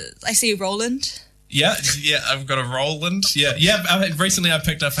what are I see Roland. Yeah, I've got a Roland. Recently I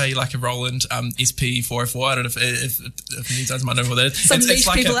picked up a Roland SP404. I don't know if you guys might know what that is. Some niche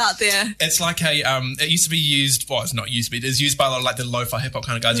people out there. It's like it used to be used. Well, it's not used to be. It's used by a lot of like the lo-fi hip hop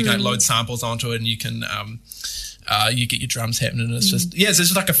kind of guys. You can load samples onto it, and you can you get your drums happening. And it's just it's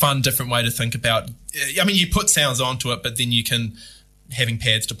just like a fun, different way to think about. I mean, you put sounds onto it, but then you can. Having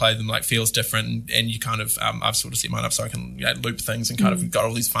pads to play them like feels different, and you kind of I've sort of set mine up so I can loop things and kind of got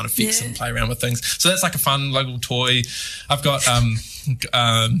all these fun effects and play around with things. So that's like a fun little toy. I've got I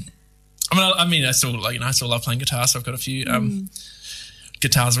still love playing guitar, so I've got a few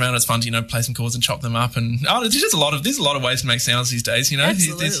guitars around. It's fun to play some chords and chop them up, and there's a lot of ways to make sounds these days.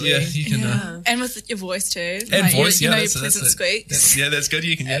 Absolutely. You can and with your voice too, and voice, your pleasant squeaks. That's good.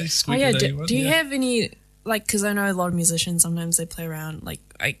 You can squeak. Do you have any? Like, because I know a lot of musicians, sometimes they play around, like,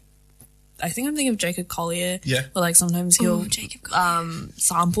 I think I'm thinking of Jacob Collier. Yeah. But, like, sometimes he'll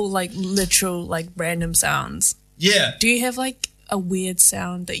sample, like, literal, like, random sounds. Yeah. Do you have, like, a weird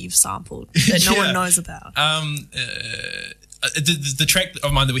sound that you've sampled that no one knows about? The track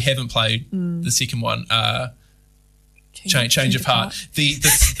of mine that we haven't played, the second one, Change of Heart.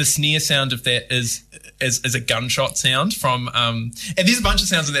 The snare sound of that is a gunshot sound from and there's a bunch of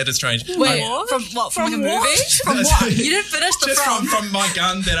sounds in there that's strange. Wait, from what? From like a movie? From what? You didn't finish the just from my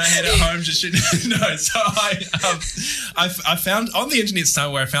gun that I had at home. Just no. So I found on the internet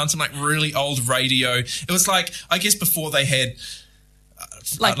somewhere. I found some like really old radio. It was like I guess before they had.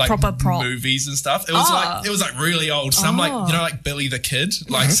 Like proper prop movies and stuff. It was like really old. Some like Billy the Kid,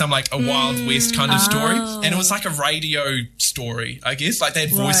 like some like a Wild West kind of story, and it was like a radio story. I guess like they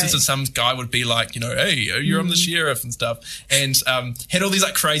had voices, and some guy would be like, hey, you're on the sheriff and stuff, and had all these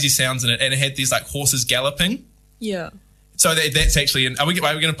like crazy sounds in it, and it had these like horses galloping. Yeah. So that's actually. Are we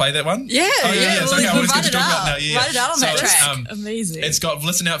going to play that one? Yeah. So okay, we'll write it out. Write it out on that track. Amazing. It's got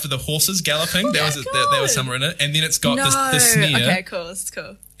listen out for the horses galloping. There was somewhere in it, and then it's got the snare. Okay, cool. It's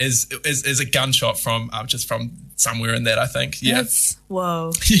cool. Is a gunshot from just from somewhere in that, I think. Yeah.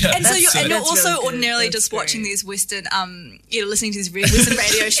 Whoa. Yeah. And so you're also really ordinarily just watching these Western, listening to these Western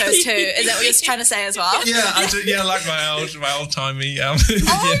radio shows too. Is that what you're trying to say as well? Yeah, I do. Yeah, like my old timey.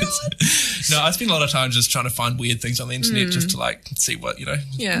 No, I spend a lot of time just trying to find weird things on the internet just to like see what Yeah.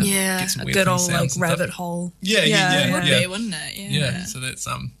 Get some a weird good old like rabbit stuff. hole. It would be, wouldn't it? Yeah. So that's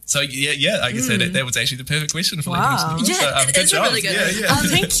So yeah, I can say that was actually the perfect question for wow. me. Yeah, so, it's really good. Yeah.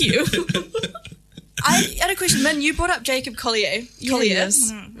 Thank you. I had a question, Min. You brought up Jacob Collier.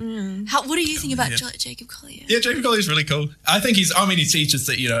 Yes. What do you think about Jacob Collier? Yeah, Jacob Collier is really cool. I think he teaches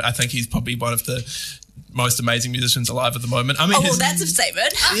that, I think he's probably one of the most amazing musicians alive at the moment. I mean, that's a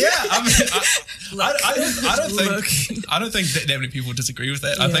statement. Yeah, I mean, I don't think that many people disagree with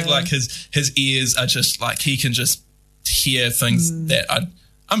that. Yeah. I think like his ears are just like he can just hear things that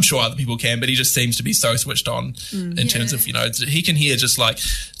I'm sure other people can, but he just seems to be so switched on in terms of he can hear just like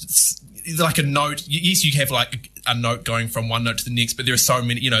like a note. Yes, you have like a note going from one note to the next, but there are so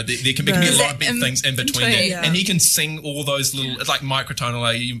many. There can be a lot of big things in between there, and he can sing all those little. It's like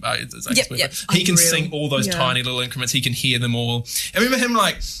microtonal. He can sing all those tiny little increments. He can hear them all. I remember him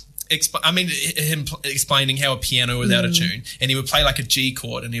him explaining how a piano was out of tune, and he would play like a G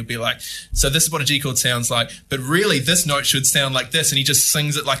chord, and he'd be like, "So this is what a G chord sounds like, but really this note should sound like this," and he just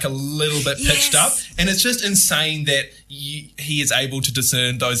sings it like a little bit pitched up, and it's just insane that he is able to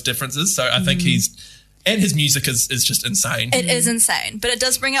discern those differences. So I think his music is just insane. It is insane, but it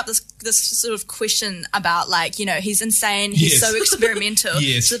does bring up this sort of question about he's insane, he's so experimental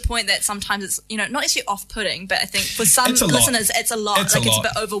to the point that sometimes it's not necessarily off-putting, but I think for some listeners it's a lot. It's a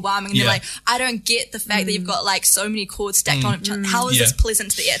bit overwhelming, and they're like, I don't get the fact that you've got like so many chords stacked on each other. How is this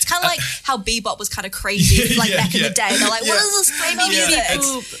pleasant to the ear? It's kind of like how bebop was kind of crazy back in the day. They're like, what is this crazy music?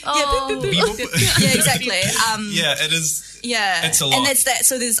 Yeah, exactly. It is. Yeah, it's a lot. And that's that.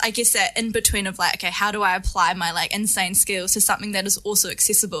 So there's, I guess, that in between of like, okay, how do I apply my like insane skills to something that is also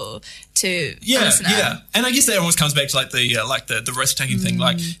accessible to a listener? Yeah. And I guess that almost comes back to like the risk taking thing.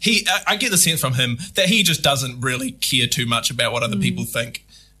 Like I get the sense from him that he just doesn't really care too much about what other people think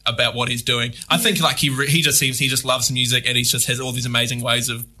about what he's doing. I think like he just loves music, and he just has all these amazing ways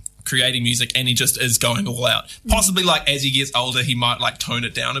of creating music, and he just is going all out. Possibly like as he gets older, he might like tone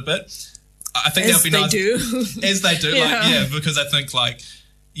it down a bit. I think that'd be nice. As they do, because I think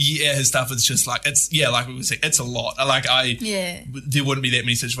his stuff is just like like we said, it's a lot. There wouldn't be that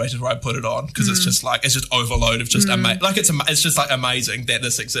many situations where I put it on because it's just overload of just it's just like amazing that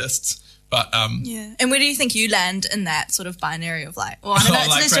this exists. But and where do you think you land in that sort of binary of like? Well, I know it's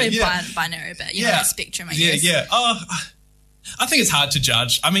not necessarily binary, but a spectrum. I guess. I think it's hard to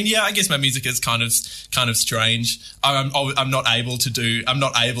judge. I mean, I guess my music is kind of strange. I'm not able to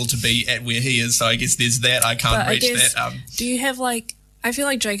be at where he is, so I guess there's that. I can't reach that. Do you have like? I feel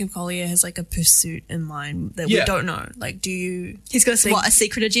like Jacob Collier has like a pursuit in mind that we don't know. Like, do you? He's got a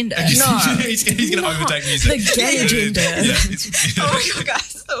secret agenda? No, he's going to overtake music. The gay agenda. Oh my god,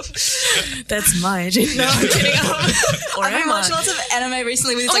 guys! That's my agenda. No, I'm kidding. I've been watching lots of anime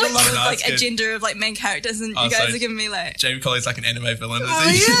recently with like a lot of agenda of like main characters, and you guys are giving me like. Jacob Collier's like an anime villain.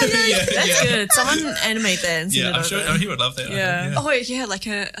 That's good. Someone animate that and send it I'm sure he would love that. Yeah. Oh yeah, like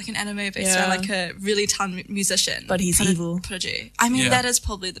an anime based around like a really talented musician, but he's evil. Prodigy. I mean. That is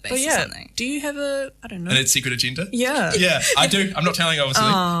probably the basis of something. Do you have I don't know. And it's secret agenda? Yeah. Yeah, I do. I'm not telling obviously,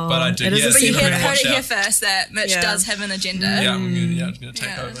 but I do. But you heard it here first that Mitch does have an agenda. Yeah, I'm going to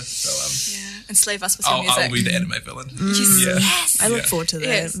take over. So, enslave us with some music. I'll be the anime villain. Yes. I look forward to that.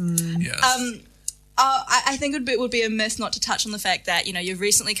 Yes. Yes. I think it would be a miss not to touch on the fact that, you've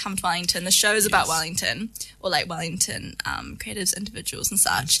recently come to Wellington. The show is about Wellington, or like Wellington creatives, individuals and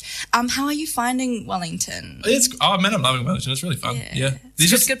such. How are you finding Wellington? I'm loving Wellington. It's really fun. Yeah.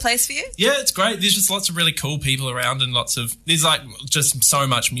 It's just a good place for you? Yeah, it's great. There's just lots of really cool people around, and there's like just so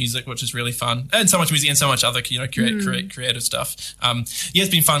much music, which is really fun, and so much music and so much other, creative stuff. It's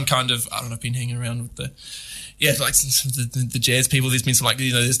been fun I've been hanging around with like the jazz people. There's been some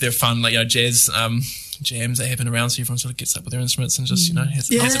they're fun jazz jams that happen around, so everyone sort of gets up with their instruments and just has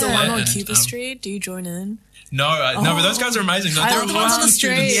the one on Cuba Street. Do you join in? No, but those guys are amazing. They're on the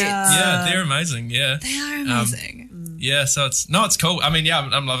street. Yeah, they're amazing. Yeah, they are amazing. So it's cool. I mean,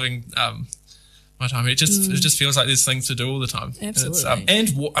 I'm loving my time here. It just feels like there's things to do all the time. Absolutely.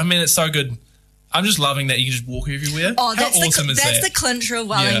 It's so good. I'm just loving that you can just walk everywhere. Oh, that's How awesome is that? That's the clincher of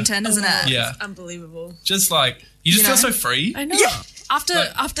Wellington, isn't it? Yeah. It's unbelievable. Just like, you just feel so free. I know. Yeah.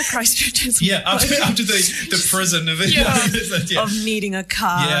 After Christchurch as well. After the prison of it. Of needing a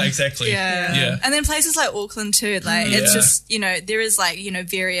car. Yeah, exactly. Yeah. And then places like Auckland too, like it's just, there is like,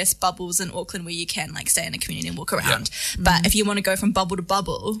 various bubbles in Auckland where you can like stay in a community and walk around. Yeah. But if you want to go from bubble to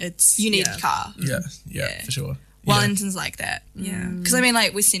bubble, you need a car. Yeah, for sure. Wellington's like that, because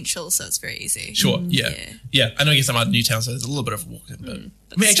we're central, so it's very easy. Sure, yeah. I know you get some other new towns, so there's a little bit of walking, but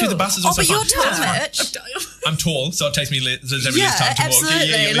actually the bus is also fun. But you're tall, Mitch. I'm tall, so it takes me less time to walk.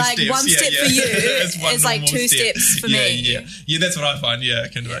 Absolutely. Like steps. One step for you is like two steps for me. Yeah, that's what I find. Yeah, I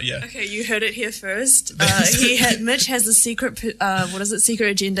can do it. Yeah. Okay, you heard it here first. Mitch has a secret. Secret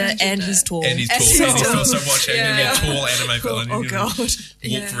agenda, and he's tall. And he's tall. And he's also watching a tall anime villain. Oh god.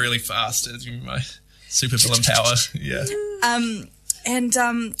 Walk really fast. It's my super villain power. Yeah.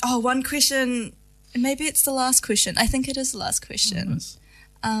 One question. Maybe it's the last question. I think it is the last question.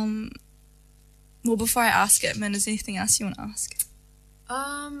 Well, before I ask it, Min, is there anything else you want to ask?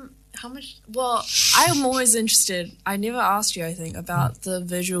 How much? Well, I'm always interested. I never asked you, I think, about the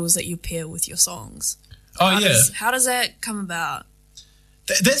visuals that you pair with your songs. How does that come about?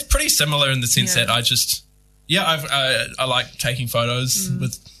 That's pretty similar in the sense that I just, I like taking photos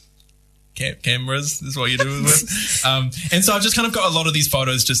with cameras is what you do with. And so I've just kind of got a lot of these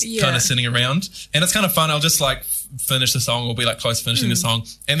photos just kind of sitting around, and it's kind of fun. I'll just like finish the song or be like close to finishing the song,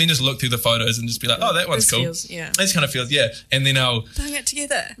 and then just look through the photos and just be like, oh, that one's cool. This kind of feels, and then I'll bang it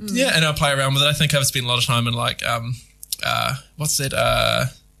together. And I'll play around with it. I think I've spent a lot of time in like what's that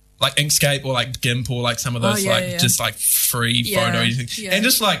like Inkscape or like GIMP or like some of those just like free photo and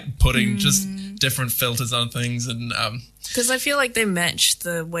just like putting just different filters on things, and because I feel like they match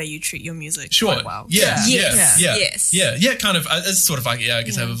the way you treat your music quite well. Kind of. It's sort of like I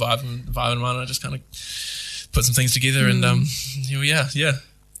guess I have a vibe in mind. I just kind of put some things together, and here we are. So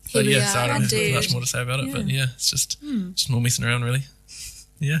I don't have much more to say about it, but it's just more messing around, really.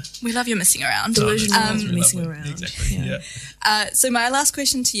 Yeah, we love your messing around. Messing around. Exactly. So my last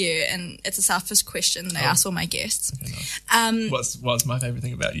question to you, and it's a selfish question that I ask all my guests. Okay, nice. What's my favourite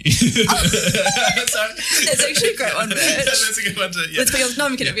thing about you? It's actually a great one, Mitch. That's a good one too. Yeah. No,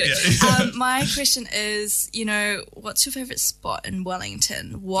 I'm kidding. My question is, what's your favourite spot in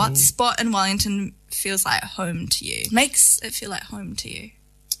Wellington? What spot in Wellington feels like home to you? Makes it feel like home to you?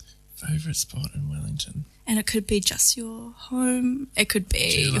 Favourite spot in Wellington. And it could be just your home. It could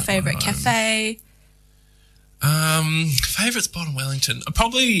be your favourite cafe. Favourite spot in Wellington.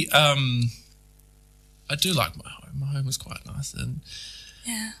 Probably, I do like my home. My home is quite nice, and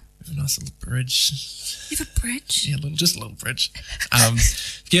we have a nice little bridge. You have a bridge? Yeah, just a little bridge.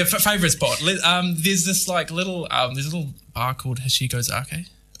 Favourite spot. There's this like little, there's a little bar called Hashiko Zake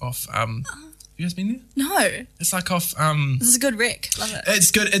off. You guys been there? No. It's like off. This is a good rec. Love it.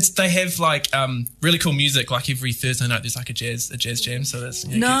 It's good. They have like really cool music. Like every Thursday night, there's like a jazz jam. So that's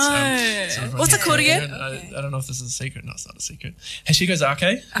What's it called again? I don't know if this is a secret. No, it's not a secret. Hashiko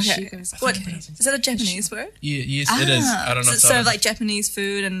Zake. Okay. What is that? A Japanese word? Yeah. Yes, it is. I don't know. So serve like Japanese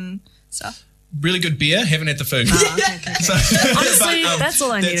food and stuff. Really good beer. Haven't had the food. Okay. So, honestly, that's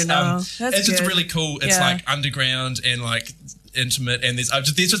all I need to know. It's just really cool. It's like underground and like intimate, and there's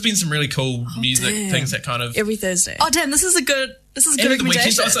just been some really cool music things that kind of every Thursday. Oh damn, this is a good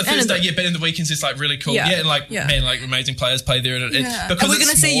recommendation. Also Thursday, but in the weekends it's like really cool. And like man, like amazing players play there. And are we going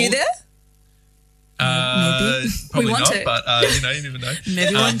to see you there? Maybe. Probably we want not, to. but you never know.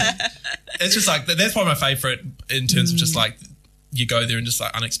 Maybe one day. It's just like that's probably my favourite in terms of just like you go there and just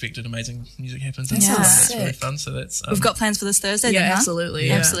like unexpected amazing music happens, and that's really fun. So that's we've got plans for this Thursday. Yeah, then, absolutely.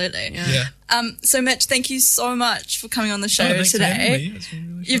 So Mitch, thank you so much for coming on the show today. Really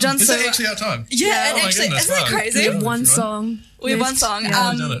You've done so. Is it actually our time? Yeah, and actually, isn't that crazy? We have one song. We have one song.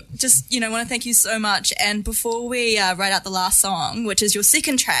 Just want to thank you so much. And before we write out the last song, which is your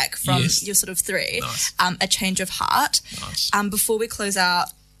second track from your sort of three, A Change of Heart. Nice. Before we close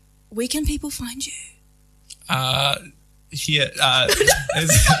out, where can people find you? Here, Mitch,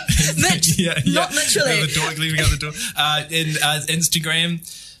 not literally. The door, leaving out the door. In Instagram,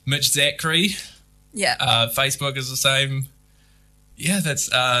 Mitch Zachary. Yeah. Facebook is the same. Yeah, that's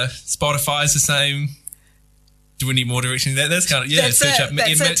Spotify is the same. Do we need more direction? That's kind of Search up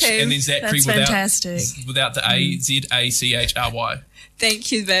Mitch and then Zachary without the A, Zachry.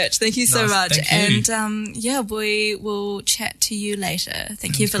 Thank you, Mitch. Thank you so much. Thank you. And we will chat to you later.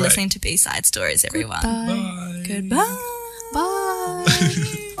 Thank you for listening to B-Side Stories, everyone. Goodbye. Bye.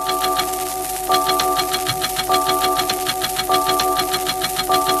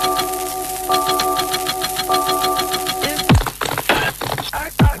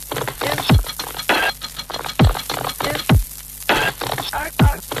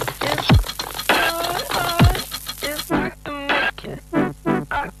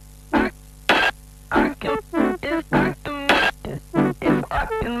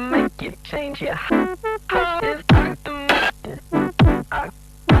 Change your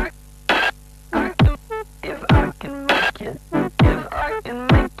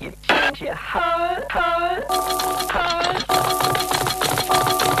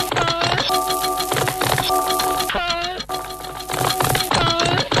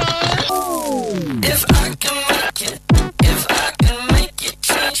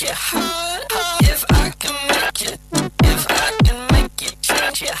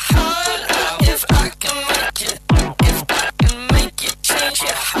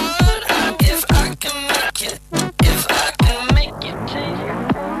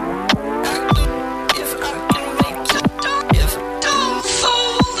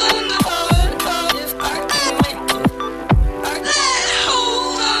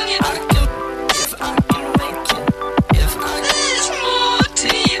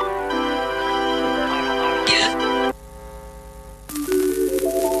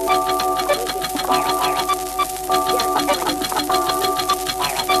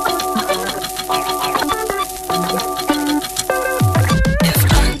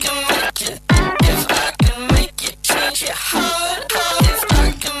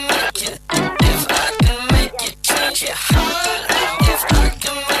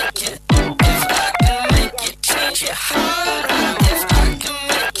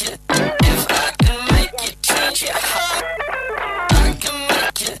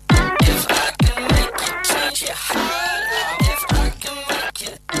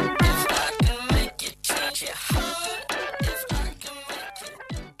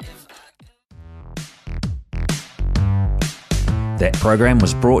That program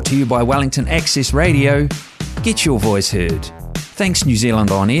was brought to you by Wellington Access Radio. Get your voice heard. Thanks New Zealand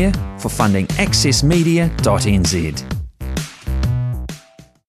On Air for funding accessmedia.nz.